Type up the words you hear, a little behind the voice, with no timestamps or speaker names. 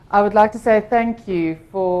I would like to say thank you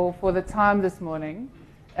for the time this morning.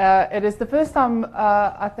 It is the first time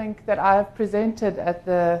I think that I have presented at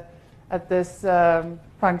this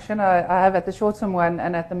function. I have at the short-term one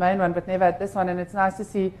and at the main one, but never at this one. And it's nice to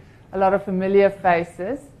see a lot of familiar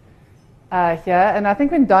faces here. And I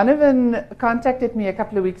think when Donovan contacted me a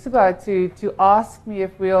couple of weeks ago to ask me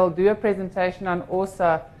if we'll do a presentation on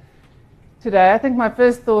ORSA today, I think my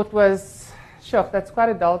first thought was, sure, that's quite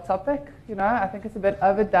a dull topic. You know, I think it's a bit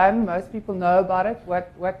overdone. Most people know about it.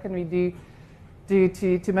 What can we do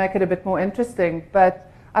to make it a bit more interesting? But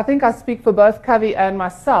I think I speak for both Kavi and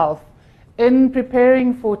myself in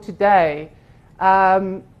preparing for today,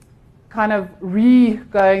 kind of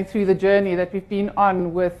going through the journey that we've been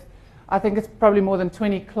on with, I think it's probably more than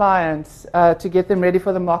 20 clients to get them ready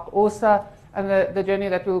for the mock ORSA and the journey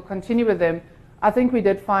that we'll continue with them. I think we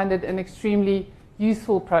did find it an extremely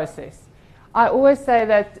useful process. I always say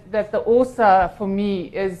that the ORSA for me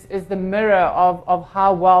is the mirror of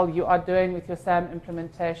how well you are doing with your SAM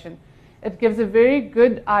implementation. It gives a very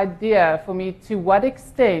good idea for me to what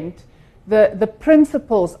extent the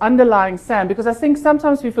principles underlying SAM, because I think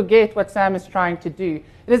sometimes we forget what SAM is trying to do.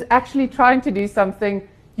 It is actually trying to do something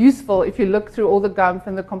useful if you look through all the GUMF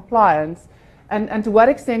and the compliance, and to what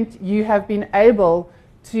extent you have been able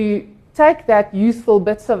to take that useful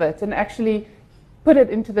bits of it and actually put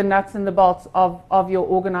it into the nuts and the bolts of your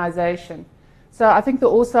organization. So I think the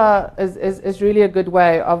ORSA is really a good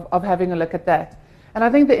way of having a look at that. And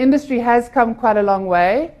I think the industry has come quite a long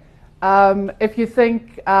way. If you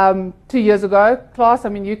think 2 years ago, class, I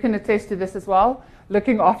mean, you can attest to this as well,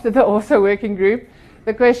 looking after the ORSA working group,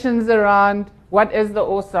 the questions around what is the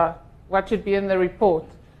ORSA, what should be in the report.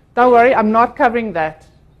 Don't worry, I'm not covering that.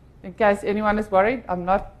 In case anyone is worried, I'm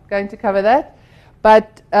not going to cover that.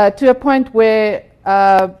 But to a point where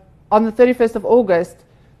on the 31st of August,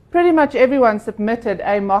 pretty much everyone submitted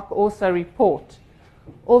a mock ORSA report.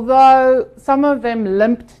 Although some of them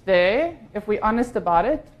limped there, if we're honest about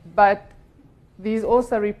it, but these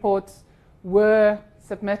ORSA reports were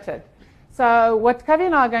submitted. So what Kavi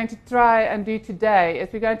and I are going to try and do today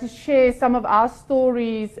is we're going to share some of our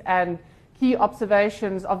stories and key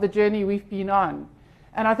observations of the journey we've been on.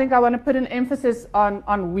 And I think I want to put an emphasis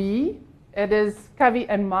on we. It is Kavi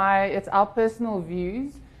and it's our personal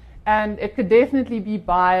views, and it could definitely be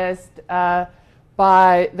biased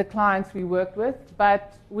by the clients we worked with,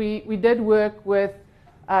 but we did work with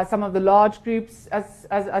some of the large groups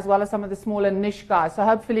as well as some of the smaller niche guys. So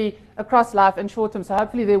hopefully across life and short term, so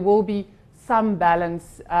hopefully there will be some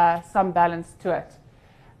balance to it.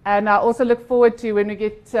 And I also look forward to when we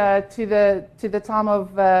get to the time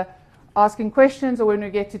of asking questions, or when we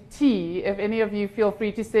get to tea, if any of you feel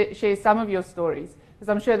free to share some of your stories, because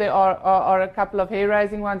I'm sure there are a couple of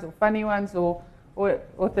hair-raising ones or funny ones or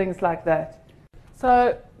things like that.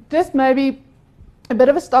 So just maybe a bit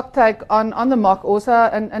of a stock take on the mock ORSA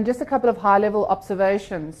and just a couple of high-level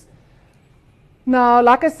observations. Now,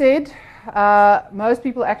 like I said, most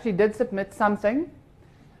people actually did submit something.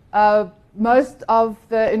 Most of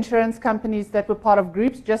the insurance companies that were part of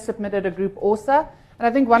groups just submitted a group ORSA. And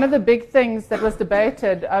I think one of the big things that was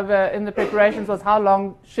debated over in the preparations was how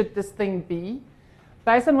long should this thing be.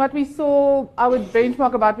 Based on what we saw, I would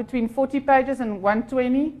benchmark about between 40 pages and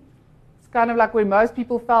 120. It's kind of like where most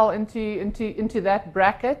people fell into that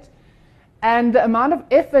bracket. And the amount of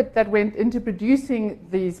effort that went into producing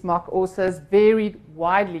these mock ORSAs varied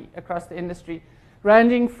widely across the industry,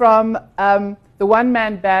 ranging from the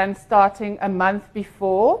one-man band starting a month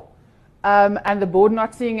before and the board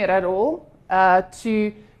not seeing it at all,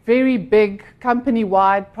 to very big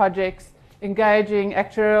company-wide projects engaging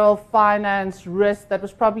actuarial, finance, risk that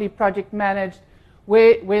was probably project managed,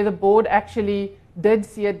 where the board actually did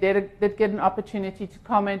see it, did get an opportunity to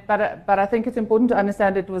comment, but I think it's important to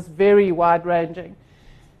understand it was very wide-ranging.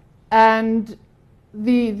 And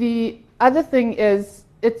the other thing is,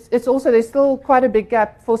 it's also, there's still quite a big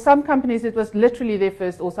gap. For some companies, it was literally their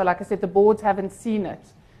first ORSA. Like I said, the boards haven't seen it.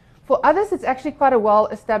 For others, it's actually quite a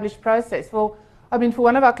well-established process. For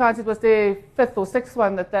one of our clients, it was their 5th or 6th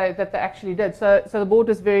one that they actually did. So the board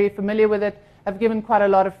was very familiar with it, have given quite a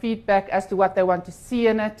lot of feedback as to what they want to see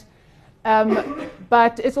in it.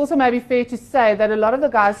 But it's also maybe fair to say that a lot of the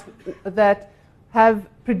guys that have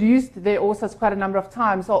produced their ORSAs quite a number of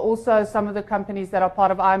times are also some of the companies that are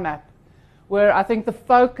part of IMAP, where I think the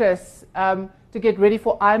focus to get ready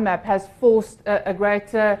for IMAP has forced a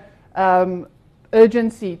greater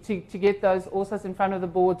urgency to get those ORSAs in front of the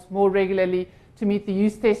boards more regularly to meet the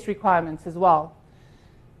use test requirements as well.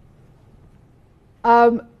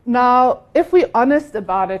 Now, if we're honest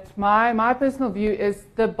about it, my personal view is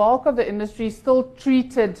the bulk of the industry still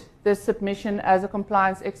treated this submission as a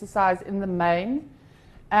compliance exercise in the main,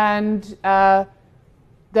 and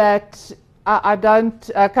that I don't,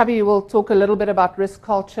 Kavi will talk a little bit about risk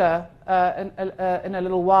culture in a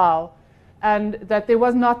little while, and that there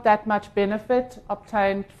was not that much benefit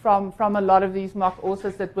obtained from a lot of these mock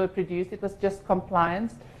ORSAs that were produced. It was just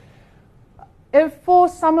compliance. If for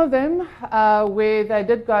some of them, where they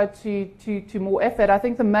did go to more effort, I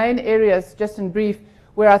think the main areas, just in brief,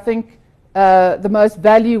 where I think the most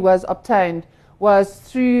value was obtained was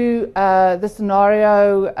through the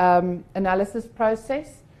scenario analysis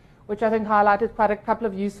process, which I think highlighted quite a couple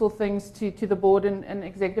of useful things to the board and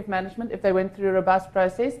executive management if they went through a robust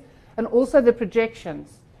process, and also the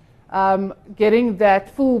projections, getting that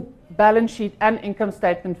full balance sheet and income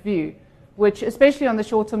statement view, which, especially on the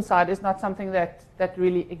short-term side, is not something that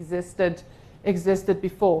really existed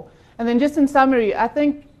before. And then just in summary, I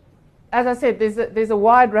think, as I said, there's a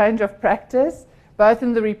wide range of practice, both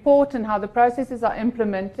in the report and how the processes are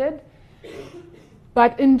implemented.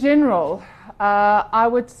 But in general, I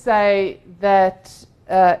would say that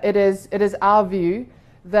it is our view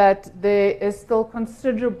that there is still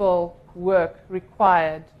considerable work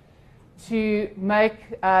required to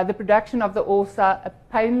make the production of the ORSA a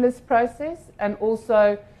painless process, and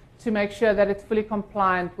also to make sure that it's fully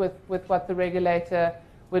compliant with what the regulator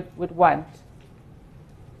would want.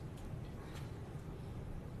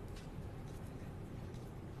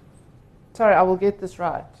 Sorry, I will get this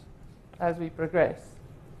right as we progress.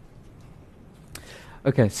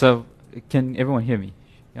 Okay, so can everyone hear me?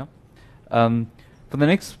 Yeah. For the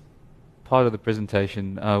next part of the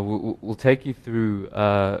presentation, we'll take you through,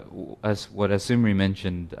 as Sumarie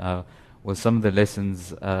mentioned, was some of the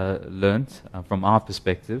lessons learnt from our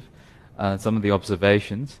perspective, some of the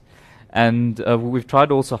observations, and we've tried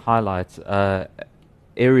to also highlight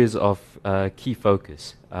areas of key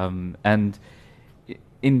focus. And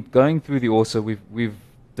in going through the ORSA, we've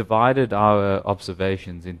divided our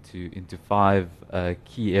observations into 5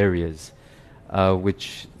 key areas,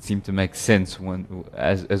 which seem to make sense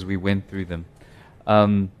as we went through them.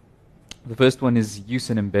 The first one is use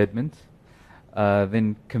and embedment,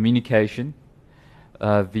 then communication,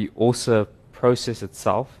 the ORSA process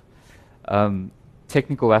itself,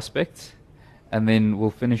 technical aspects, and then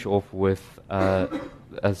we'll finish off with,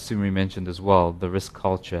 as Sumarie mentioned as well, the risk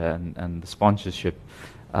culture and the sponsorship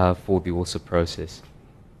for the ORSA process.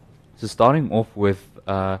 So starting off with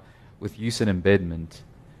use and embedment.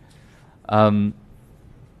 I'm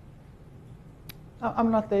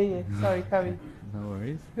not there yet. Sorry, Kavi. No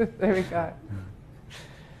worries. There we go.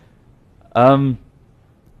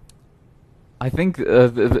 I think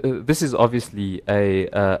this is obviously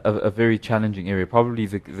a very challenging area, probably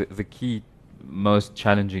the key most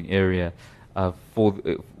challenging area for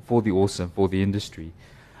the ORSA, for the industry.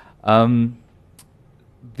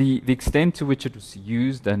 The extent to which it was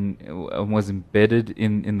used and was embedded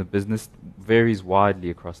in the business varies widely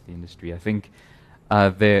across the industry. I think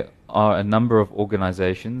there are a number of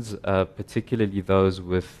organizations, particularly those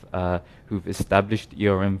who've established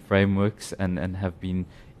ERM frameworks and have been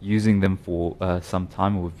using them for some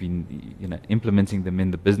time, or have been implementing them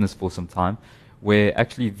in the business for some time, where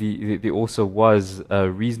actually the ORSA was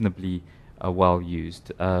reasonably well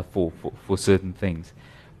used for certain things.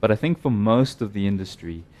 But I think for most of the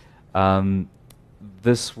industry,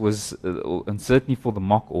 this was, and certainly for the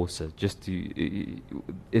mock ORSA,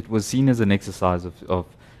 it was seen as an exercise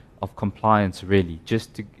of compliance, really.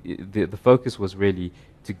 The focus was really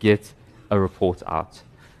to get a report out.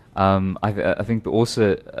 I think the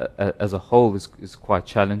ORSA as a whole is quite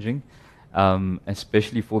challenging,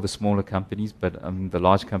 especially for the smaller companies, but the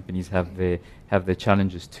large companies have their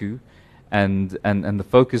challenges too. And the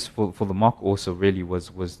focus for the mock ORSA really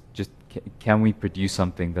was just can we produce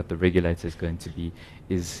something that the regulator is going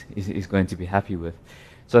to be happy with.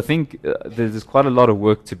 So I think there's quite a lot of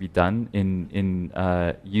work to be done in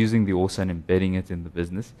using the ORSA and embedding it in the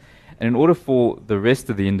business. And in order for the rest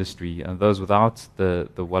of the industry and those without the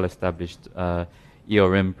well-established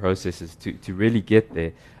ERM processes to really get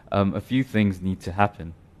there, a few things need to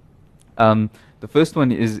happen. The first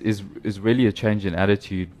one is really a change in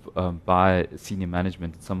attitude by senior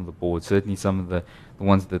management and some of the boards, certainly some of the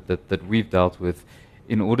ones that we've dealt with,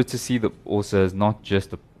 in order to see the ORSA as not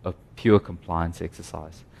just a pure compliance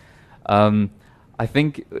exercise. I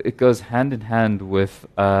think it goes hand in hand with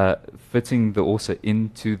fitting the ORSA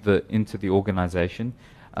into the organization.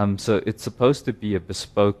 So it's supposed to be a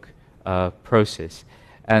bespoke process.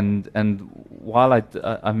 And while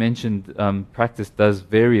I mentioned practice does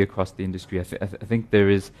vary across the industry, I think there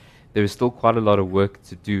is there is still quite a lot of work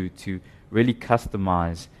to do to really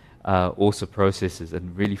customize ORSA processes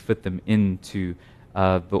and really fit them into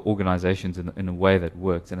the organizations in a way that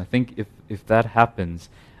works. And I think if that happens,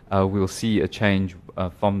 we'll see a change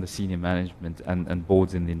from the senior management and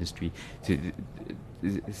boards in the industry to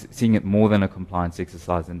seeing it more than a compliance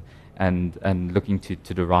exercise and looking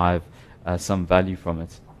to derive some value from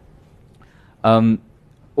it.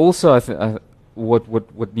 Also,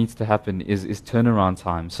 what needs to happen is turnaround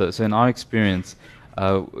time. So in our experience,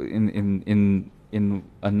 in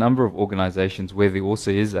a number of organizations where the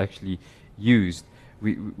ORSA is actually used,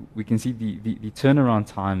 we can see the turnaround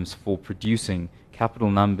times for producing capital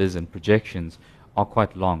numbers and projections are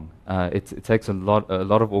quite long. It takes a lot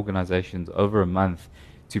of organizations over a month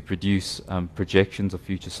to produce projections of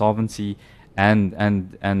future solvency, and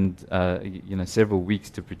several weeks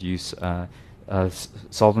to produce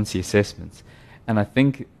solvency assessments. And I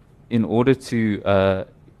think in order to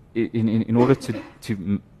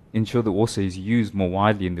ensure the ORSA is used more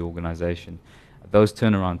widely in the organization, those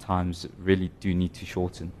turnaround times really do need to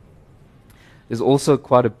shorten. There's also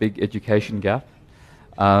quite a big education gap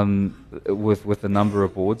with a number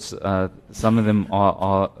of boards. Some of them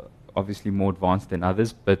are obviously more advanced than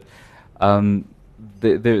others, but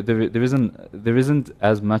there isn't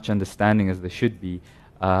as much understanding as there should be,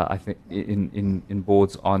 I think, in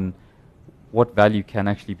boards on what value can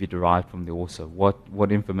actually be derived from the ORSA,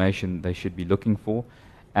 what information they should be looking for,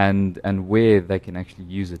 and where they can actually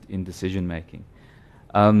use it in decision making.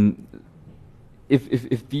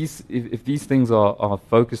 If these things are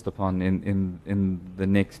focused upon in the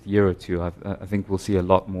next year or two, I think we'll see a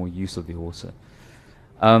lot more use of the ORSA.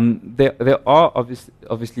 There are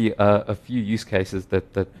obviously a few use cases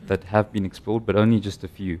that have been explored, but only just a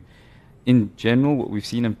few. In general, what we've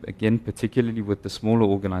seen, again, particularly with the smaller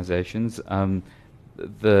organizations,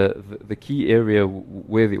 the key area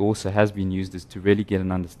where the ORSA has been used is to really get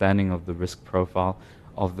an understanding of the risk profile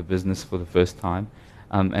of the business for the first time,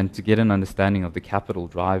 and to get an understanding of the capital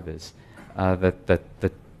drivers that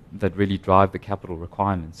really drive the capital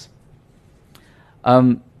requirements.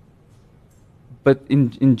 But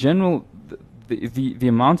in general, the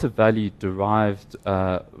amount of value derived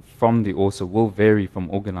from the ORSA will vary from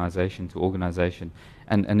organization to organization,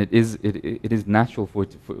 and it is natural for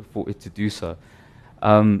it to do so.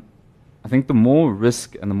 I think the more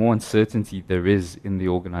risk and the more uncertainty there is in the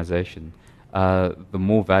organization, the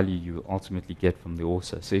more value you ultimately get from the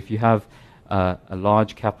ORSA. So if you have a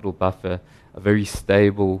large capital buffer, a very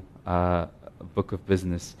stable book of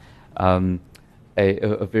business,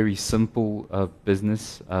 a very simple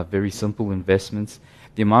business, very simple investments,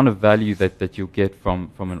 the amount of value that you'll get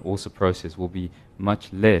from an ORSA process will be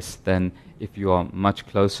much less than if you are much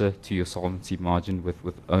closer to your solvency margin with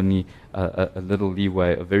only a little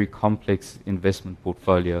leeway, a very complex investment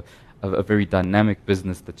portfolio, a very dynamic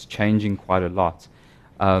business that's changing quite a lot.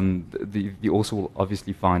 The ORSA will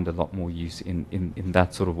obviously find a lot more use in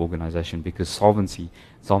that sort of organization, because solvency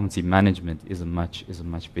management is a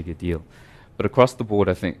much bigger deal. But across the board,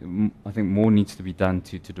 I think more needs to be done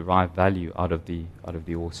to derive value out of the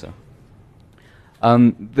ORSA.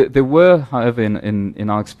 There were, however, in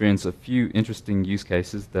our experience, a few interesting use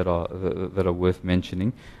cases that are worth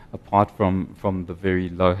mentioning, apart from the very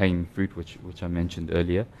low-hanging fruit which I mentioned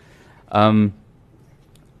earlier.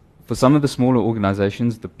 For some of the smaller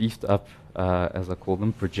organizations, the beefed up, as I call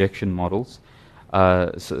them, projection models.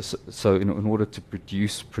 So in order to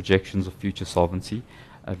produce projections of future solvency,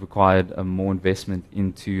 it required more investment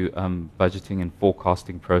into budgeting and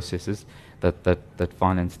forecasting processes that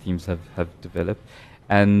finance teams have developed.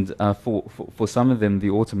 And for some of them,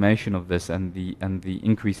 the automation of this and the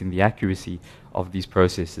increase in the accuracy of these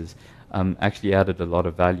processes actually added a lot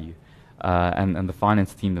of value. And the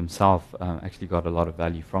finance team themselves actually got a lot of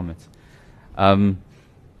value from it.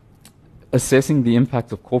 Assessing the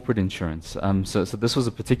impact of corporate insurance. So this was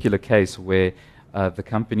a particular case where the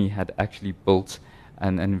company had actually built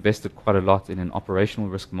and invested quite a lot in an operational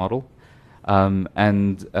risk model, and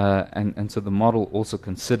so the model also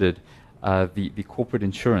considered the corporate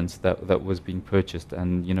insurance that was being purchased,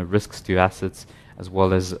 and risks to assets, as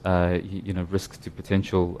well as risks to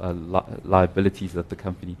potential liabilities that the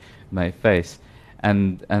company may face.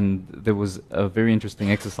 And there was a very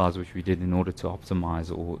interesting exercise which we did in order to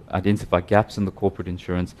optimize or identify gaps in the corporate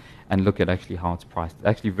insurance and look at actually how it's priced.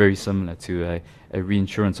 Actually very similar to a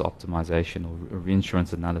reinsurance optimization or a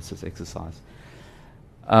reinsurance analysis exercise.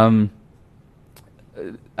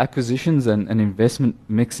 Acquisitions and investment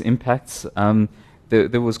mix impacts.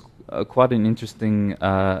 There was quite an interesting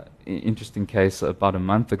case about a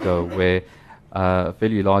month ago where a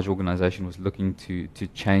fairly large organization was looking to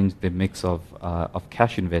change their mix of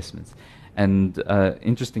cash investments. And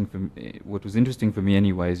what was interesting for me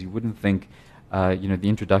anyway is you wouldn't think the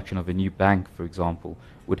introduction of a new bank, for example,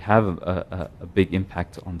 would have a big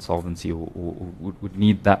impact on solvency or would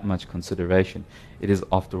need that much consideration. It is,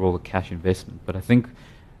 after all, a cash investment. But I think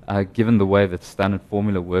given the way that standard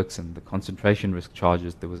formula works and the concentration risk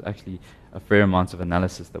charges, there was actually a fair amount of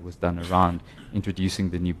analysis that was done around introducing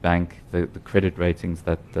the new bank, the credit ratings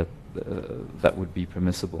that would be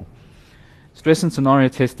permissible. Stress and scenario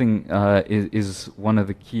testing is one of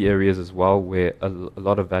the key areas as well where a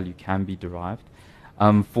lot of value can be derived.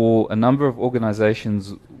 For a number of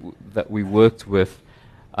organizations that we worked with,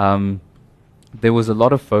 there was a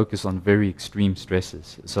lot of focus on very extreme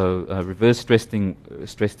stresses. So reverse stress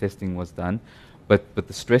testing was done, but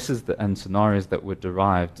the stresses and scenarios that were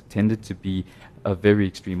derived tended to be very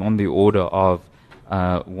extreme, on the order of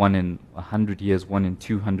 1 in 100 years, 1 in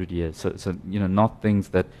 200 years. So not things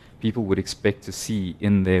that people would expect to see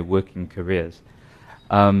in their working careers.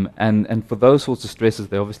 And for those sorts of stresses,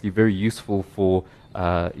 they're obviously very useful for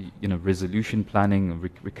resolution planning,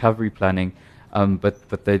 recovery planning,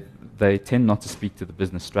 but they tend not to speak to the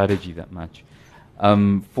business strategy that much.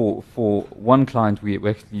 For one client,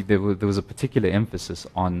 there was a particular emphasis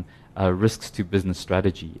on risks to business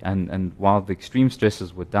strategy, and while the extreme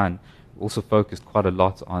stresses were done, we also focused quite a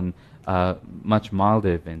lot on much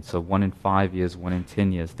milder events, so 1 in 5 years, 1 in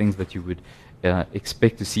 10 years, things that you would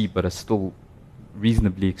expect to see but are still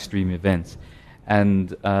reasonably extreme events. And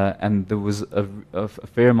there was a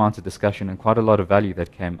fair amount of discussion and quite a lot of value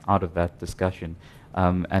that came out of that discussion,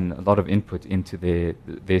 and a lot of input into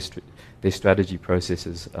their strategy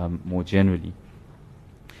processes more generally.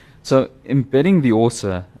 So embedding the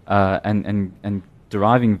ORSA and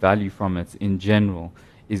deriving value from it in general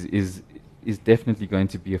is definitely going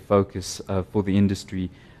to be a focus for the industry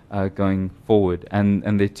going forward.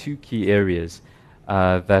 And there are two key areas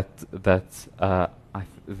that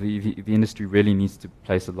the industry really needs to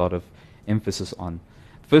place a lot of emphasis on.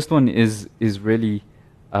 The first one is really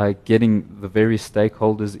getting the various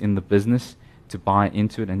stakeholders in the business to buy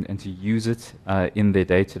into it and to use it in their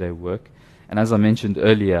day-to-day work. And as I mentioned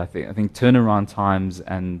earlier, I think turnaround times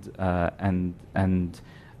and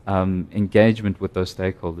engagement with those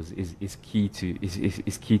stakeholders is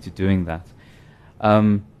key to doing that.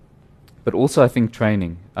 But also, I think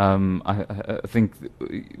training. I think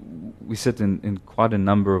we sit in quite a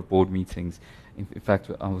number of board meetings. In fact,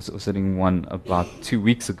 I was sitting in one about 2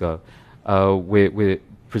 weeks ago, where we're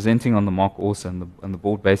presenting on the mock ORSA, and the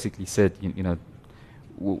board basically said,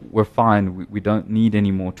 we're fine. We don't need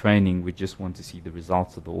any more training. We just want to see the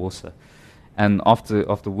results of the ORSA. And after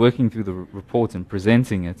working through the report and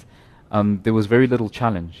presenting it, there was very little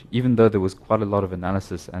challenge, even though there was quite a lot of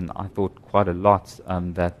analysis, and I thought quite a lot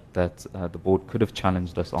that the board could have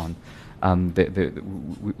challenged us on.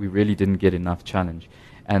 We really didn't get enough challenge.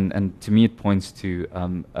 And to me, it points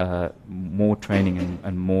to more training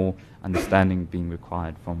and more understanding being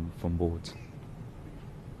required from boards.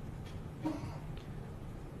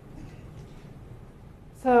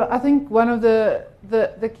 So I think one of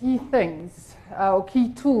the key things, or key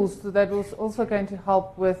tools that was also going to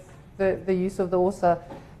help with the use of the ORSA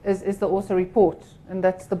is the ORSA report, and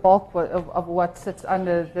that's the bulk of what sits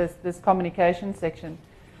under this communication section.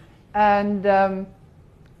 And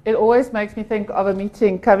it always makes me think of a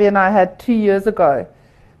meeting Kavi and I had 2 years ago.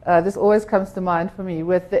 This always comes to mind for me,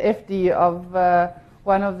 with the FD of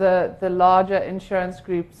one of the larger insurance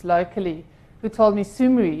groups locally, who told me,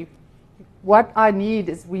 Sumarie, what I need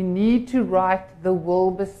is we need to write the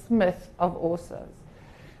Wilbur Smith of ORSAs.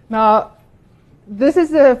 Now, this is,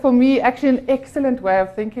 for me, actually an excellent way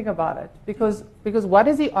of thinking about it, because what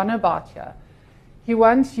is he on about here? He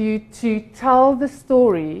wants you to tell the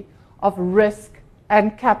story of risk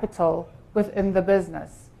and capital within the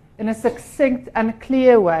business in a succinct and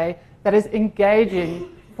clear way that is engaging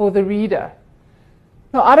for the reader.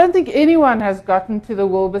 Now, I don't think anyone has gotten to the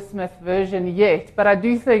Wilbur Smith version yet, but I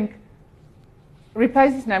do think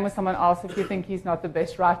replace his name with someone else if you think he's not the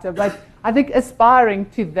best writer. But I think aspiring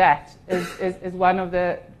to that is one of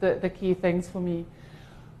the key things for me.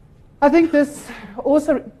 I think this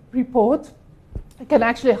also report can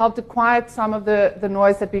actually help to quiet some of the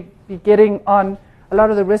noise that we're getting on a lot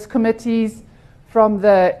of the risk committees from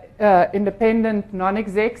the independent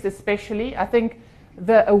non-execs especially. I think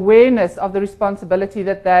the awareness of the responsibility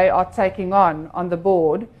that they are taking on the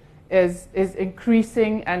board is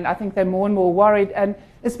increasing, and I think they're more and more worried, and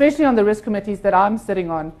especially on the risk committees that I'm sitting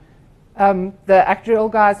on, the actuarial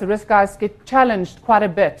guys, the risk guys get challenged quite a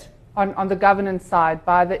bit on the governance side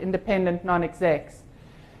by the independent non-execs.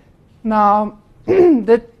 Now,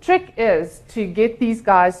 the trick is to get these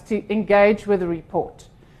guys to engage with the report.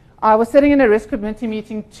 I was sitting in a risk committee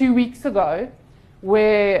meeting 2 weeks ago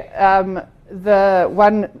where the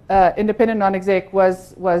one independent non-exec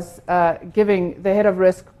was giving the head of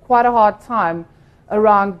risk quite a hard time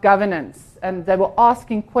around governance, and they were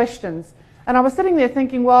asking questions. And I was sitting there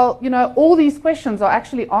thinking, well, you know, all these questions are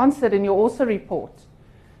actually answered in your ORSA report.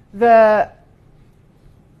 The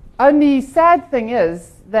only sad thing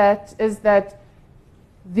is that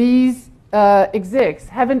these execs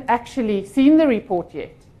haven't actually seen the report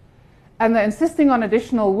yet, and they're insisting on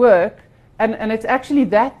additional work, and it's actually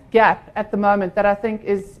that gap at the moment that I think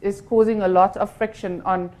is causing a lot of friction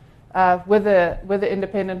on with the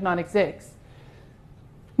independent non-execs.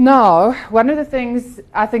 Now, one of the things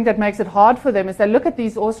I think that makes it hard for them is they look at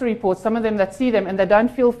these ORSA reports, some of them that see them, and they don't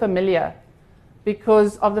feel familiar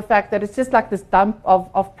because of the fact that it's just like this dump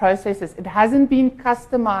of processes. It hasn't been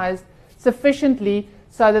customized sufficiently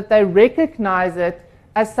so that they recognize it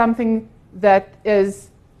as something that is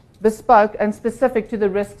bespoke and specific to the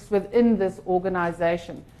risks within this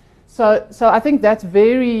organization. So I think that's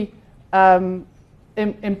very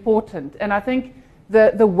important. And I think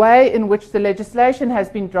the way in which the legislation has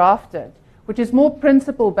been drafted, which is more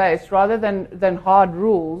principle-based rather than hard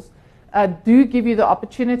rules, do give you the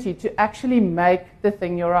opportunity to actually make the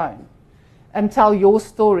thing your own and tell your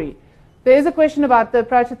story. There is a question about the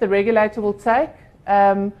approach that the regulator will take.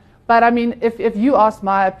 But I mean, if you ask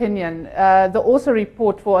my opinion, the ORSA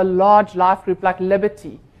report for a large life group like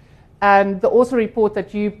Liberty and the ORSA report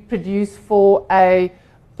that you produce for a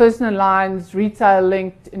personal lines,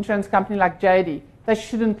 retail-linked insurance company like JD, they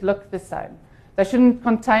shouldn't look the same. They shouldn't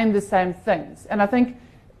contain the same things. And I think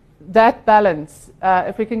that balance,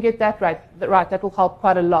 if we can get that right, that will help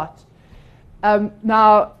quite a lot.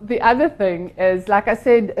 Now, the other thing is, like I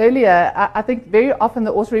said earlier, I think very often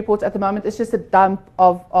the ORSA reports at the moment is just a dump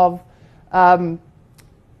of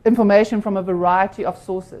information from a variety of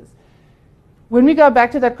sources. When we go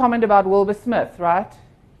back to that comment about Wilbur Smith, right,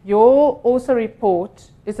 your ORSA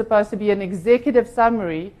report is supposed to be an executive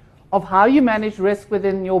summary of how you manage risk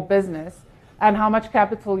within your business and how much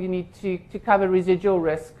capital you need to cover residual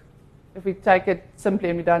risk, if we take it simply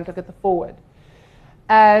and we don't look at the forward.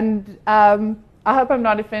 And I hope I'm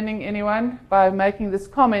not offending anyone by making this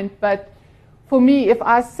comment, but for me, if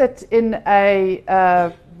I sit in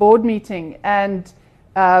a board meeting and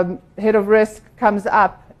head of risk comes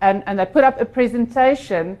up and they put up a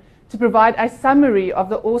presentation to provide a summary of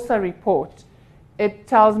the ORSA report, it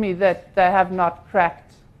tells me that they have not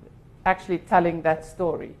cracked actually telling that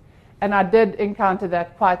story. And I did encounter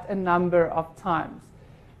that quite a number of times,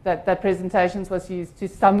 that presentations was used to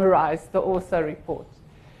summarize the ORSA report.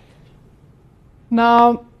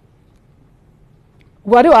 Now,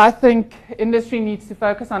 what do I think industry needs to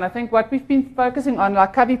focus on? I think what we've been focusing on,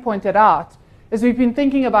 like Kavi pointed out, is we've been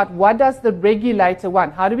thinking about what does the regulator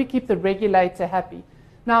want? How do we keep the regulator happy?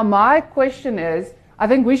 Now, my question is, I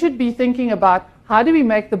think we should be thinking about how do we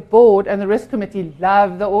make the board and the risk committee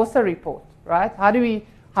love the ORSA report, right? How do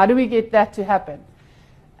we get that to happen?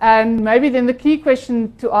 And maybe then the key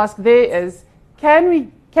question to ask there is, can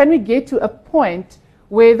we get to a point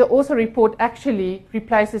where the ORSA report actually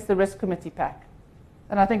replaces the risk committee pack?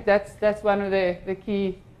 And I think that's one of the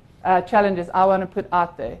key challenges I want to put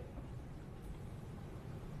out there.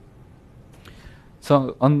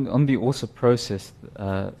 So on the ORSA process,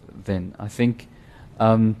 then I think,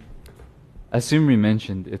 as Sumarie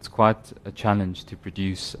mentioned, it's quite a challenge to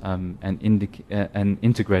produce an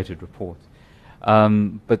integrated report.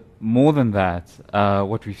 But more than that,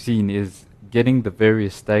 what we've seen is getting the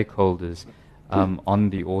various stakeholders on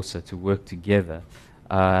the ORSA to work together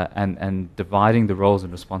and dividing the roles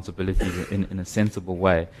and responsibilities in a sensible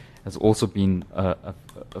way has also been a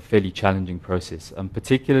fairly challenging process,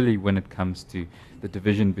 particularly when it comes to the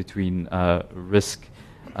division between risk,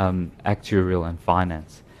 actuarial and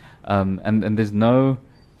finance. And there's no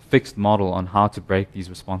fixed model on how to break these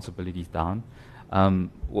responsibilities down.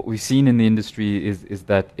 What we've seen in the industry is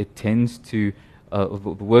that it tends to, the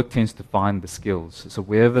work tends to find the skills. So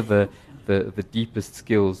wherever the deepest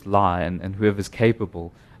skills lie and whoever's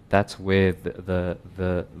capable, that's where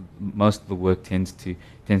the most of the work tends to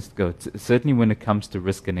go. Certainly when it comes to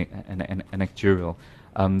risk and actuarial,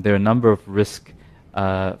 there are a number of risk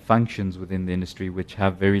functions within the industry which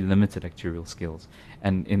have very limited actuarial skills.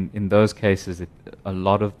 And in those cases, a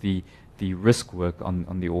lot of the risk work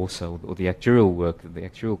on the ORSA or the actuarial work, the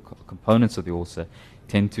actuarial components of the ORSA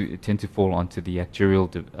tend to fall onto the actuarial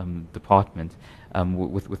department,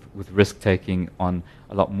 with risk taking on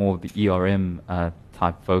a lot more of the ERM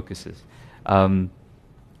type focuses.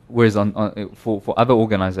 whereas for other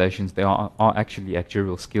organizations, there are actually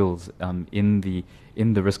actuarial skills in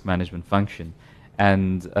the risk management function.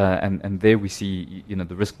 And there we see,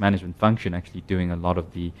 the risk management function actually doing a lot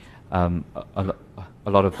of the a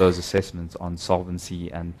lot of those assessments on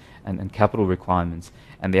solvency and capital requirements,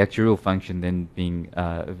 and the actuarial function then being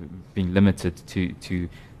limited to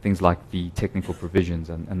things like the technical provisions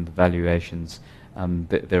and the valuations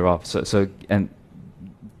thereof. So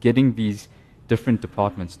getting these different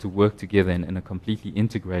departments to work together in a completely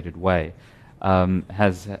integrated way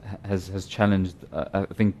has challenged, I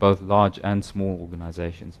think, both large and small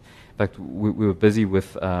organizations. In fact, we were busy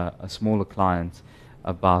with a smaller client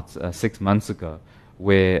about 6 months ago,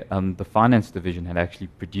 where the finance division had actually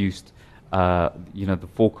produced the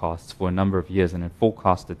forecasts for a number of years and had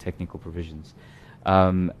forecasted technical provisions.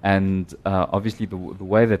 Obviously the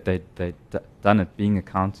way that they'd done it, being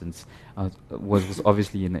accountants, was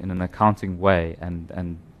obviously in an accounting way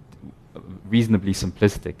and reasonably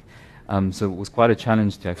simplistic. So it was quite a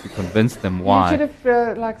challenge to actually convince them why. You should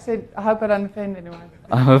have said, I hope I don't offend anyone.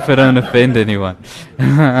 I hope I don't offend anyone.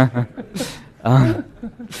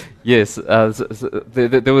 Yes,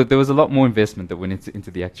 there was a lot more investment that went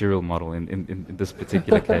into the actuarial model in this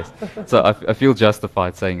particular case. So I feel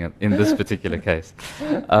justified saying it in this particular case.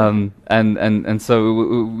 And so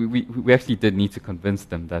we actually did need to convince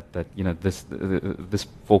them that this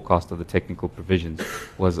forecast of the technical provisions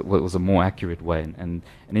was a more accurate way. And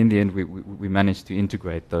in the end, we managed to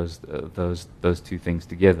integrate those two things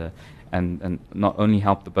together, and not only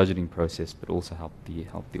help the budgeting process, but also help the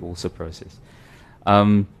ORSA process.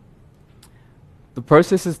 The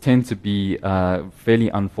processes tend to be fairly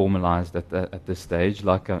unformalized at this stage.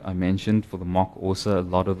 Like I mentioned, for the mock ORSA, a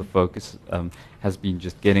lot of the focus has been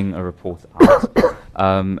just getting a report out,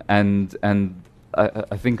 and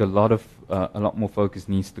I think a lot more focus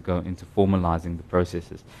needs to go into formalizing the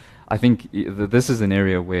processes. I think this is an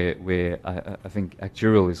area where I think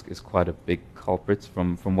actuarial is quite a big culprit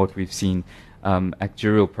from what we've seen.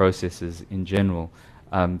 Actuarial processes in general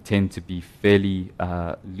tend to be fairly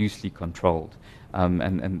loosely controlled,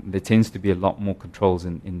 and there tends to be a lot more controls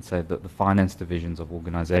in say the finance divisions of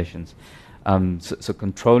organizations. So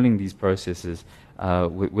controlling these processes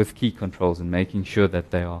with key controls and making sure that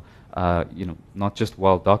they are not just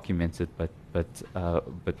well documented but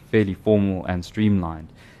fairly formal and streamlined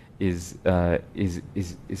is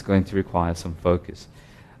going to require some focus.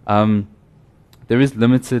 There is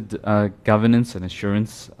limited governance and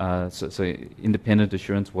assurance, so independent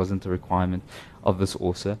assurance wasn't a requirement of this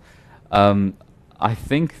ORSA. I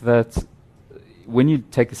think that when you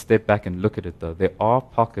take a step back and look at it, though, there are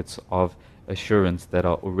pockets of assurance that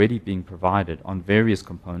are already being provided on various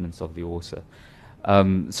components of the ORSA.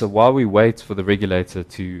 So while we wait for the regulator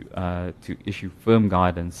to issue firm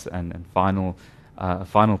guidance and final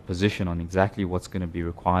position on exactly what's going to be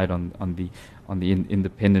required on the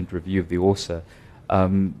independent review of the ORSA,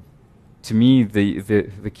 to me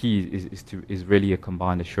the key is really a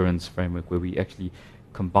combined assurance framework where we actually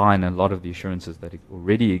combine a lot of the assurances that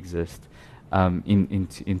already exist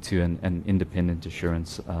into an independent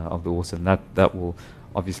assurance of the ORSA, and that will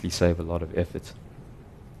obviously save a lot of effort.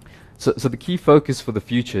 So the key focus for the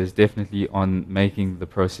future is definitely on making the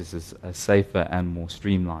processes safer and more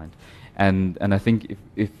streamlined. And I think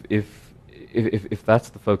if that's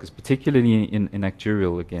the focus, particularly in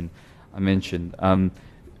actuarial, again, I mentioned,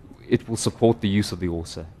 it will support the use of the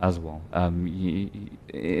ORSA as well.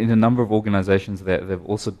 In a number of organizations, there have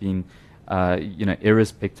also been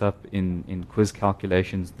errors picked up in quiz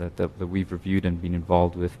calculations that we've reviewed and been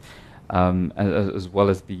involved with, as well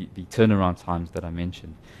as the turnaround times that I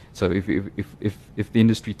mentioned. So if the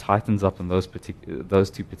industry tightens up on those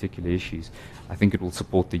two particular issues, I think it will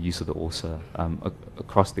support the use of the ORSA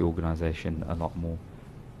across the organization a lot more.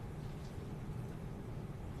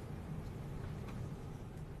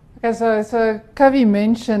 Okay, so Kavi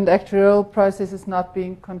mentioned actuarial processes not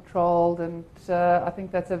being controlled, and I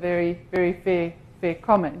think that's a very, very fair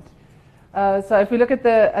comment. So if we look at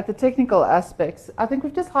the technical aspects, I think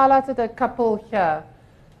we've just highlighted a couple here,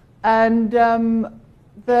 and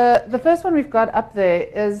the first one we've got up there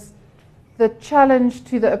is the challenge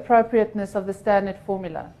to the appropriateness of the standard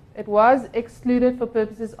formula. It was excluded for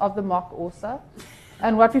purposes of the mock ORSA,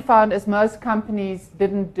 and what we found is most companies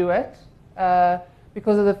didn't do it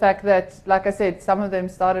because of the fact that, like I said, some of them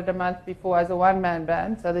started a month before as a one-man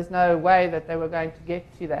band, so there's no way that they were going to get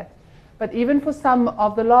to that. But even for some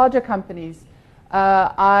of the larger companies,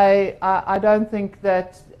 I don't think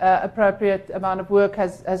that appropriate amount of work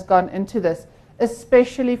has gone into this,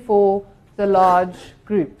 especially for the large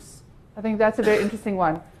groups. I think that's a very interesting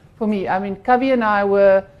one for me. I mean, Kavi and I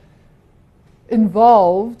were,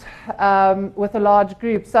 involved with a large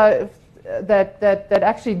group, so that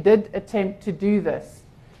actually did attempt to do this.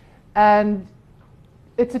 And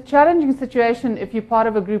it's a challenging situation if you're part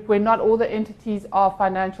of a group where not all the entities are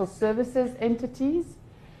financial services entities.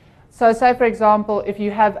 So say, for example, if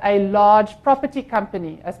you have a large property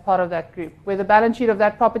company as part of that group, where the balance sheet of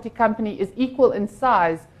that property company is equal in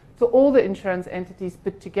size to all the insurance entities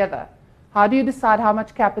put together, how do you decide how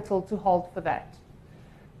much capital to hold for that?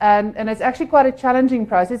 And it's actually quite a challenging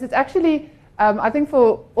process. It's actually, I think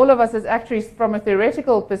for all of us as actuaries, from a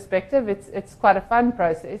theoretical perspective, it's quite a fun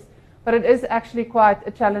process, but it is actually quite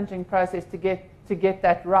a challenging process to get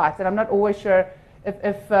that right. And I'm not always sure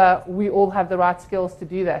if we all have the right skills to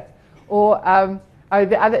do that. Or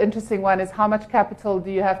the other interesting one is, how much capital do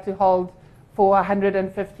you have to hold for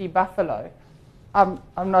 150 buffalo? I'm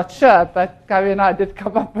not sure, but Kavi and I did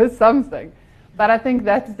come up with something. But I think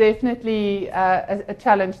that's definitely a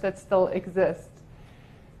challenge that still exists.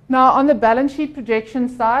 Now, on the balance sheet projection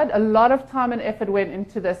side, a lot of time and effort went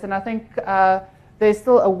into this, and I think there's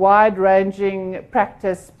still a wide-ranging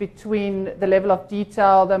practice between the level of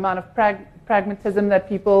detail, the amount of pragmatism that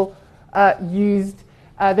people used.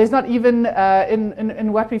 There's not even,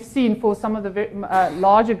 in what we've seen for some of the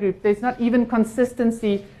larger groups, there's not even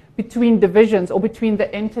consistency between divisions or between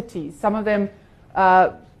the entities. Some of them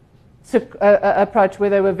took an approach where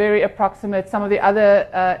they were very approximate. Some of the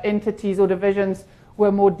other entities or divisions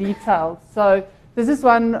were more detailed. So this is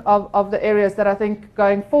one of the areas that I think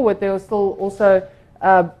going forward there will still also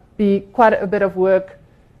be quite a bit of work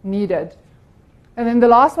needed. And then the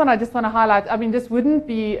last one I just want to highlight, I mean, this wouldn't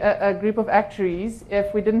be a group of actuaries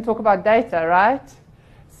if we didn't talk about data, right?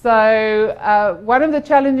 So one of the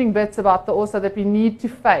challenging bits about the ORSA that we need to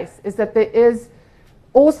face is that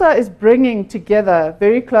ORSA is bringing together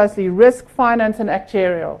very closely risk, finance, and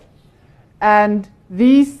actuarial. And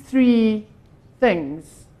these three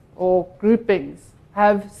things or groupings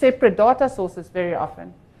have separate data sources very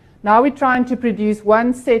often. Now we're trying to produce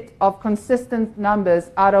one set of consistent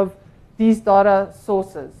numbers out of these data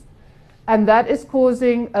sources. And that is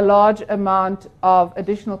causing a large amount of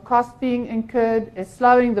additional cost being incurred. It's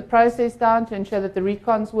slowing the process down to ensure that the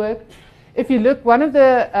recons work. If you look, one of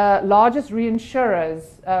the largest reinsurers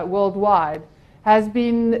worldwide has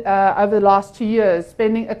been, over the last 2 years,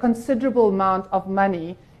 spending a considerable amount of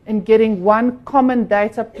money in getting one common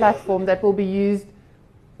data platform that will be used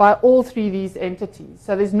by all three of these entities.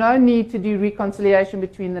 So there's no need to do reconciliation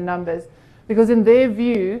between the numbers, because in their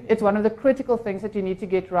view, it's one of the critical things that you need to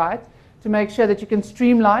get right to make sure that you can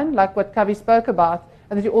streamline, like what Kavi spoke about,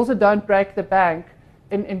 and that you also don't break the bank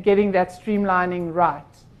in getting that streamlining right.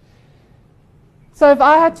 So if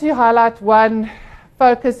I had to highlight one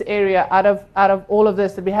focus area out of all of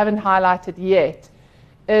this that we haven't highlighted yet,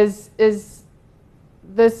 is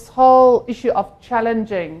this whole issue of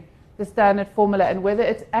challenging the standard formula and whether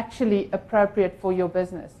it's actually appropriate for your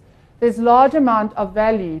business. There's a large amount of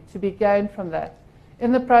value to be gained from that.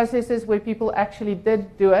 In the processes where people actually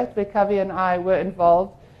did do it, where Kavi and I were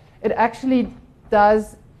involved, it actually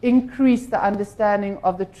does increase the understanding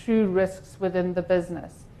of the true risks within the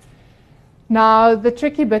business. Now, the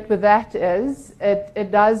tricky bit with that is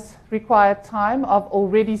it does require time of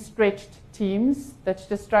already stretched teams that's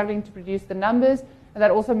just struggling to produce the numbers, and that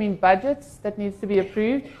also means budgets that needs to be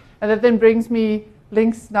approved. And that then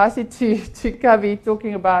links nicely to Kavi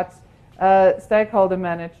talking about stakeholder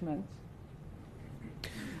management.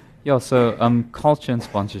 Yeah, so culture and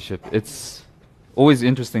sponsorship. It's always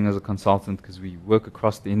interesting as a consultant because we work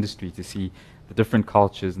across the industry to see the different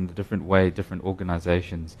cultures and the different way different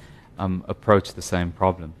organizations approach the same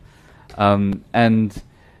problem. And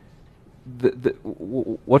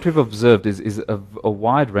what we've observed is a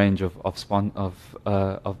wide range of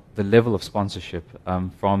the level of sponsorship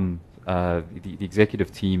from the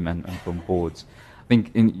executive team and from boards. I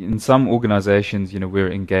think in some organizations,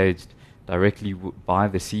 we're engaged directly by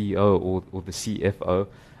the CEO or the CFO,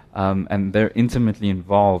 and they're intimately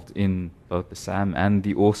involved in both the SAM and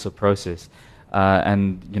the ORSA process,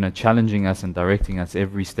 and challenging us and directing us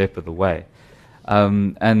every step of the way.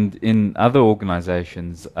 And in other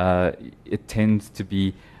organizations, it tends to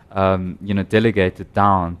be delegated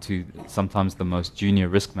down to sometimes the most junior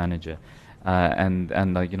risk manager, and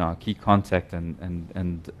our key contact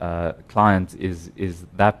and client is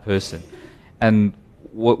that person. And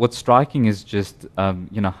what's striking is just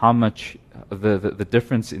how much the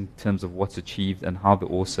difference in terms of what's achieved and how the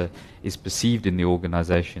ORSA is perceived in the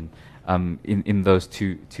organization in those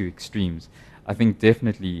two extremes. I think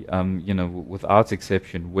definitely, without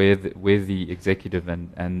exception, where the executive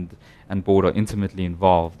and board are intimately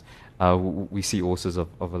involved, we see ORSAs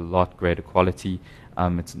of a lot greater quality.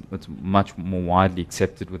 It's much more widely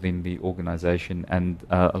accepted within the organization, and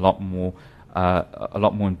a lot more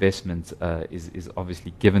investment is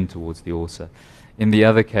obviously given towards the ORSA. In the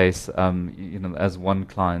other case, as one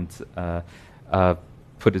client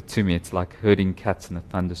put it to me, it's like herding cats in a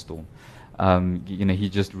thunderstorm. He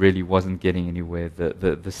just really wasn't getting anywhere.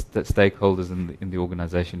 The stakeholders in the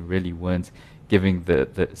organization really weren't giving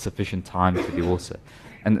the sufficient time to the ORSA.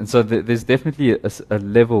 And so there's definitely a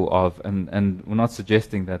level of, and we're not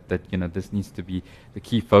suggesting that this needs to be the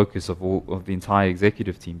key focus of the entire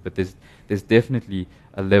executive team, but there's definitely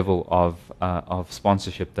a level of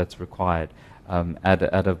sponsorship that's required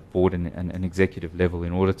at a board and an executive level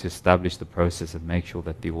in order to establish the process and make sure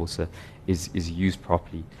that the ORSA is used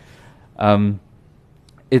properly. And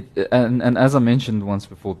as I mentioned once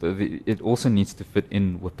before, it also needs to fit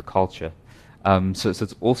in with the culture. So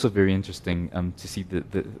it's also very interesting to see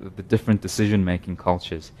the different decision-making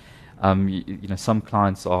cultures. Some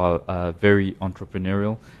clients are very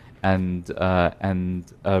entrepreneurial and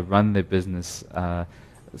run their business,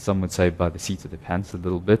 some would say, by the seat of their pants a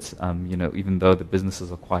little bit. Even though the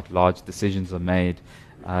businesses are quite large, decisions are made,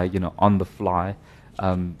 on the fly.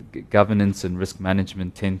 Governance and risk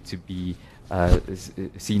management tend to be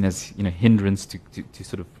seen as hindrance to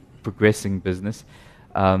sort of progressing business.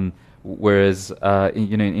 Whereas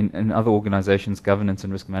in other organizations, governance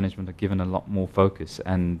and risk management are given a lot more focus,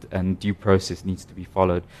 and due process needs to be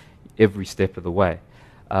followed every step of the way.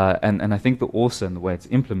 And I think the ORSA and the way it's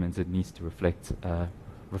implemented needs to reflect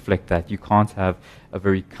that. You can't have a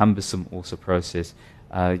very cumbersome ORSA process.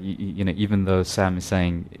 Even though Sam is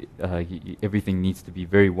saying everything needs to be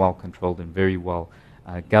very well controlled and very well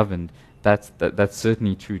governed, that's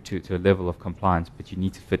certainly true to a level of compliance, but you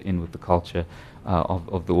need to fit in with the culture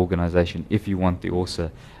of the organization if you want the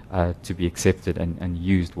ORSA to be accepted and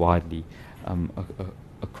used widely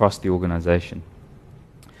across the organization.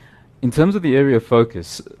 In terms of the area of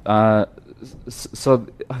focus, so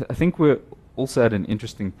I think we're also at an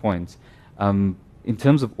interesting point in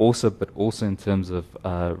terms of ORSA, but also in terms of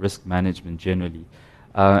risk management generally.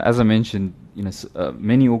 As I mentioned,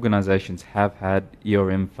 many organizations have had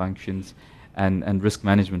ERM functions and risk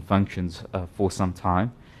management functions for some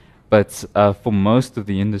time. But for most of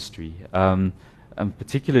the industry, and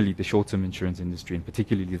particularly the short-term insurance industry, and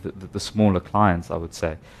particularly the smaller clients, I would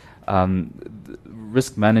say,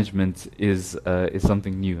 risk management is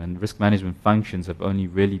something new, and risk management functions have only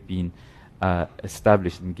really been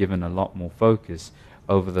established and given a lot more focus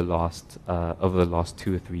over the last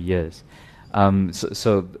 2 or 3 years.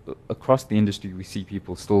 So across the industry, we see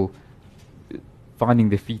people still finding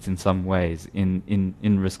their feet in some ways in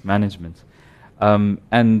risk management.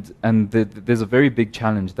 There's a very big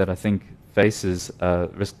challenge that I think faces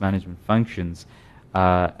risk management functions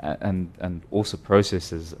and also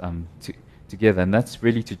processes together, and that's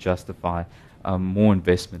really to justify more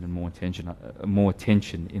investment and more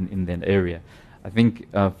attention in that area. I think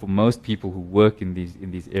for most people who work in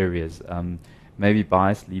these areas, maybe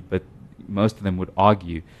biasedly, but most of them would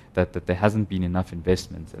argue that there hasn't been enough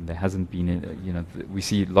investment, and there hasn't been, we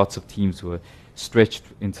see lots of teams who are stretched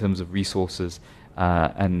in terms of resources,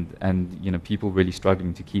 and people really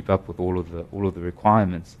struggling to keep up with all of the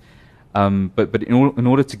requirements. But in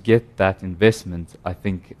order to get that investment, I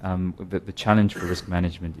think the challenge for risk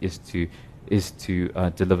management is to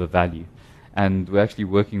deliver value. And we're actually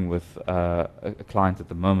working with a client at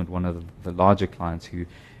the moment, one of the larger clients, who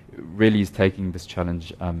really is taking this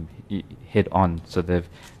challenge head on. So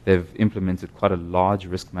they've implemented quite a large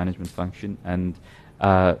risk management function and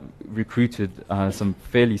recruited some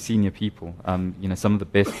fairly senior people. Some of the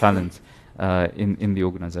best talent in the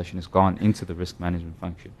organization has gone into the risk management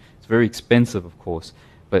function. It's very expensive, of course,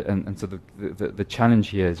 but so the challenge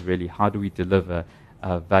here is really how do we deliver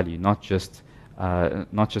value, not just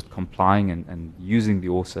complying and using the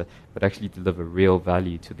ORSA, but actually deliver real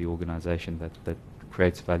value to the organization that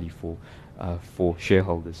creates value for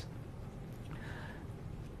shareholders.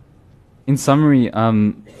 In summary,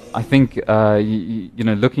 I think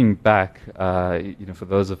looking back, for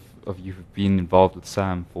those of you who've been involved with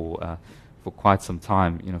SAM for quite some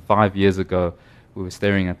time, 5 years ago, we were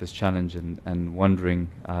staring at this challenge and wondering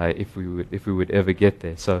if we would ever get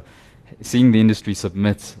there. So, seeing the industry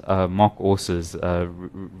submit mock ORSAs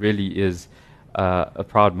really is a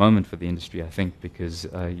proud moment for the industry, I think, because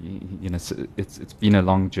it's been a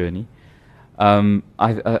long journey.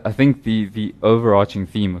 I think the overarching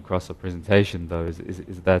theme across our presentation, though,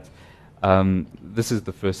 is that this is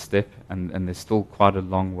the first step, and there's still quite a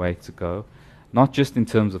long way to go, not just in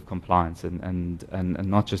terms of compliance and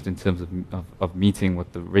not just in terms of meeting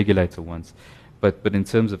what the regulator wants, but in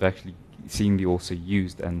terms of actually seeing the ORSA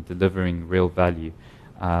used and delivering real value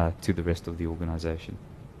to the rest of the organization.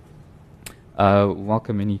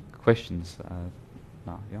 Welcome any questions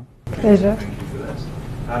now, yeah? Pleasure. Thank you for that.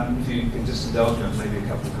 If you can just indulge me, maybe a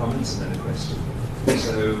couple of comments and then a question.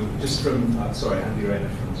 So just from, Andy Rayner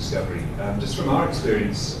from Discovery. Just from our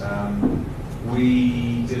experience,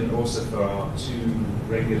 we did an ORSA for our 2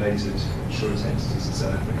 regulated insurance entities in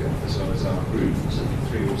South Africa, as well as our group, so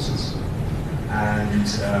 3 ORSAs. And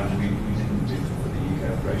we didn't do them for the UK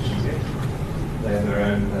operations yet. They have their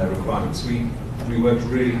own requirements. We worked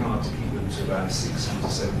really hard to keep them to about 60 to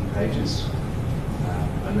 70 pages.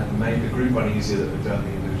 And that made the group one easier than we've done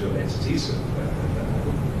the individual entities. In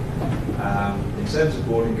terms of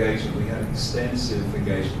board engagement, we had extensive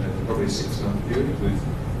engagement over probably a 6-month period with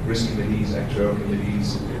risk committees, actuarial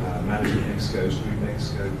committees, management excos, group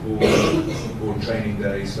exco, board training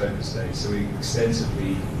days, focus days. So we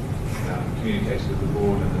extensively communicated with the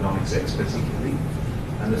board and the non-execs particularly.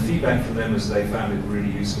 And the feedback from them was they found it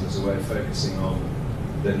really useful as a way of focusing on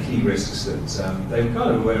the key risks that they were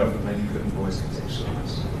kind of aware of but maybe couldn't always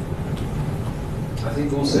contextualise. I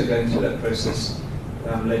think also going through that process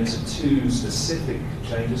led to 2 specific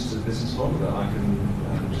changes to the business model that I can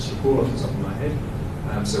just recall off the top of my head.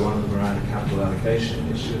 So one of them around a capital allocation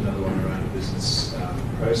issue, another one around a business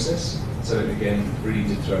process. So again, really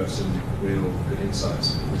did throw up some real good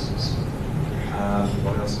insights into the business.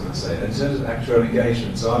 What else can I say? In terms of actuarial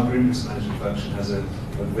engagement, so our group risk management function has a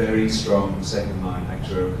very strong second line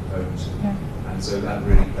actuarial component. Yeah. And so that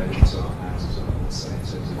really played into our hands as well, I would say, in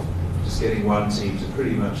terms of just getting one team to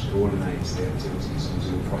pretty much coordinate the activities and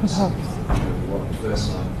do a proper what the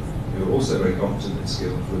first line, who were also very competent and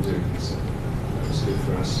skilled, were doing. So that was good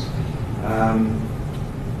for us. And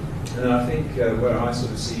then I think where I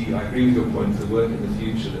sort of see, I agree with your point, the work in the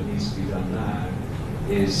future that needs to be done now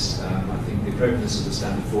is, I think the appropriateness of the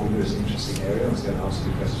standard formula is an interesting area. I was going to ask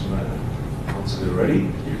you a question about that. Answered it already.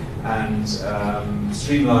 And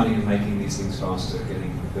streamlining and making these things faster,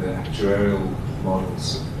 getting the actuarial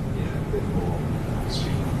models a bit more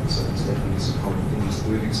streamlined. So there's definitely some common things that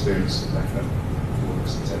we've experienced in backup for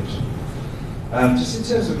representation. Just in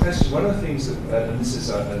terms of questions, one of the things that, and this is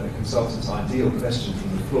a consultant's ideal question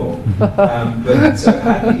from the floor, but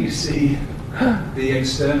how do you see the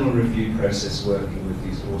external review process working with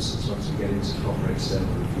these ORSAs once we get into proper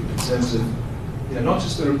external review? In terms of, not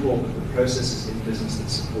just the report, but the processes in business that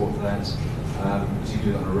support that. Do you do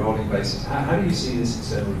it on a rolling basis? How do you see this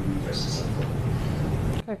external review process unfolding?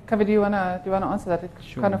 Okay, Kavi, do you wanna answer that? It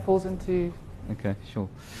Sure. kind of falls into. Okay, sure.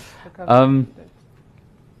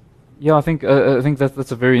 Yeah, I think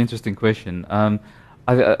that's a very interesting question.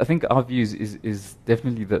 I think our view is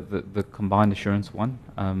definitely the combined assurance one.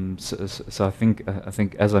 So I think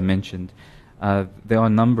as I mentioned, there are a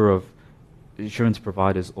number of insurance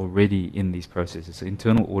providers already in these processes. So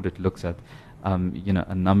internal audit looks at a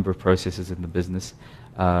number of processes in the business.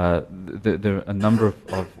 There are a number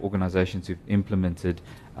of organizations who've implemented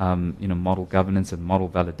model governance and model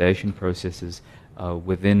validation processes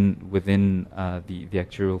within the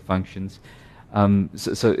actuarial functions.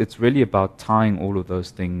 So it's really about tying all of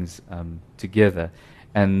those things together,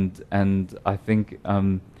 and I think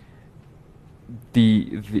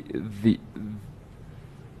the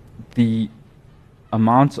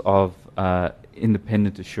amount of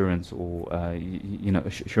independent assurance or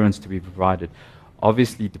assurance to be provided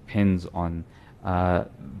obviously depends on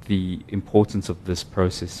the importance of this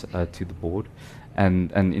process to the board,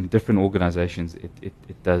 and in different organizations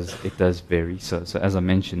it does vary. So as I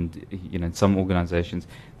mentioned, in some organizations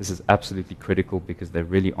this is absolutely critical because they're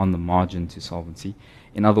really on the margin to solvency.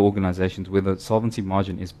 In other organizations where the solvency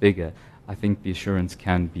margin is bigger, I think the assurance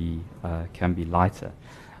can be lighter.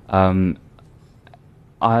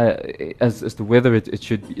 As to whether it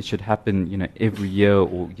should happen, every year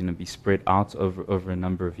or be spread out over a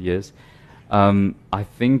number of years, I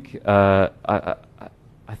think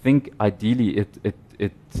ideally it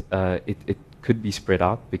could be spread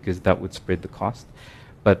out because that would spread the cost,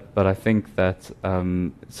 but I think that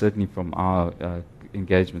certainly from our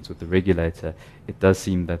engagements with the regulator, it does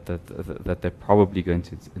seem that they're probably going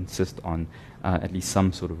to insist on at least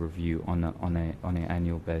some sort of review on an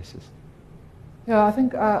annual basis. Yeah, I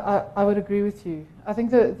think I would agree with you. I think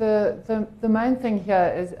the main thing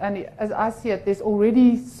here is, and as I see it, there's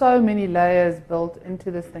already so many layers built into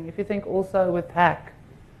this thing. If you think also with HAC,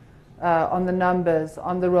 on the numbers,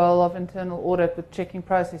 on the role of internal audit with checking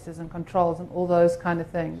processes and controls and all those kind of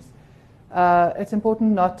things, it's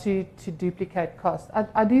important not to duplicate costs.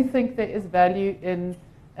 I do think there is value in,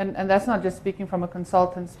 and that's not just speaking from a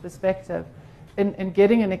consultant's perspective, in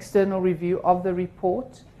getting an external review of the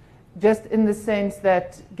report just in the sense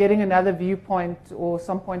that getting another viewpoint or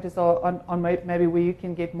some pointers on maybe where you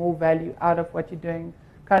can get more value out of what you're doing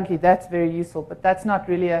currently, that's very useful. But that's not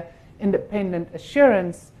really an independent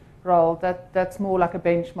assurance role. That's more like a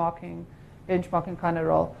benchmarking kind of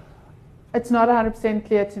role. It's not 100%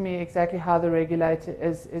 clear to me exactly how the regulator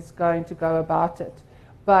is going to go about it.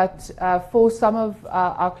 But for some of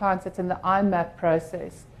our clients that's in the IMAP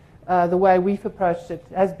process, the way we've approached it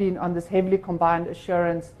has been on this heavily combined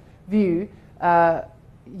assurance view,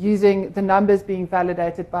 using the numbers being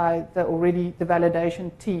validated by the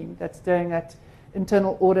validation team that's doing that,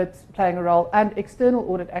 internal audit playing a role, and external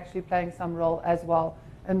audit actually playing some role as well.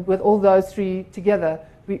 And with all those three together,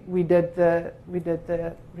 we did the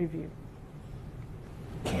review.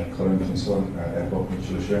 Colin Consultant at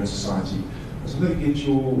Mutual Assurance Society. I was going to get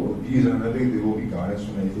your views, and I think there will be guidance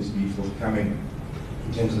from FSB forthcoming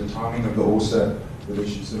in terms of the timing of the ORSA, whether it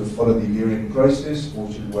should sort of follow the year-end process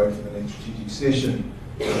or should wait for the next strategic session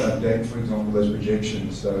to update, for example, those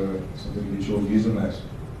projections. So something to get your views on that.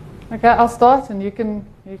 Okay, I'll start, and you can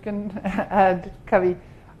add, Kavi.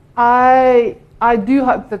 I do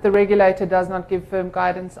hope that the regulator does not give firm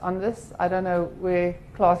guidance on this. I don't know where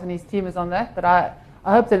Klaas and his team is on that, but I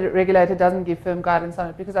hope that the regulator doesn't give firm guidance on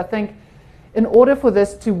it, because I think in order for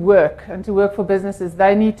this to work and to work for businesses,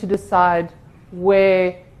 they need to decide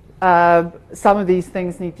where some of these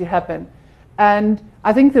things need to happen. And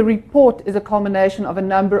I think the report is a culmination of a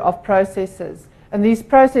number of processes. And these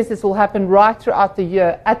processes will happen right throughout the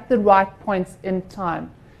year at the right points in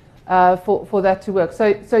time for that to work.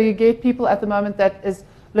 So you get people at the moment that is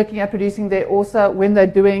looking at producing their ORSA when they're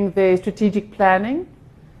doing their strategic planning.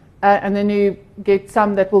 And then you get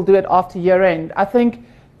some that will do it after year end. I think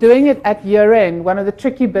doing it at year end, one of the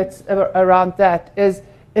tricky bits around that is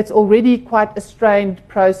it's already quite a strained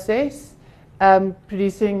process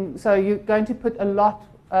producing. So you're going to put a lot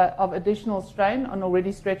of additional strain on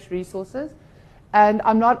already stretched resources. And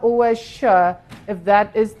I'm not always sure if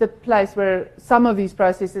that is the place where some of these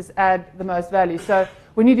processes add the most value. So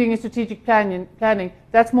when you're doing a strategic planning,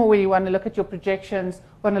 that's more where you want to look at your projections,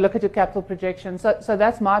 want to look at your capital projections. So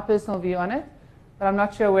that's my personal view on it, but I'm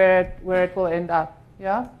not sure where it will end up.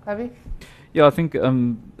 Yeah, Kavi? Yeah, I think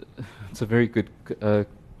it's a very good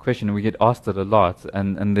question, and we get asked it a lot,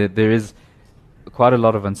 and there is quite a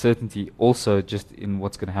lot of uncertainty also just in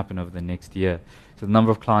what's going to happen over the next year. So the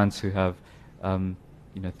number of clients who have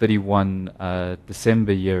 31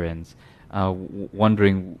 December year ends,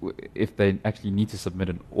 wondering if they actually need to submit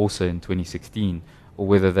an ORSA in 2016, or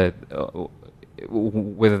whether they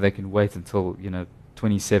can wait until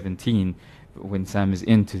 2017 when Sam is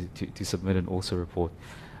in to submit an ORSA report.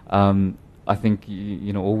 I think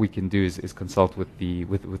all we can do is consult with the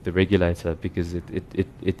regulator, because it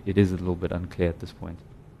is a little bit unclear at this point.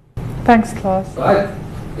 Thanks, Klaas. Right,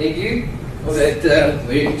 thank you for that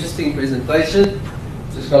very interesting presentation.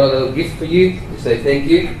 Just got a little gift for you to say thank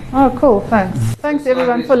you. Oh, cool, thanks. Thanks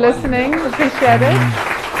everyone for listening. Appreciate it.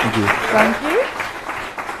 Thank you. Thank you.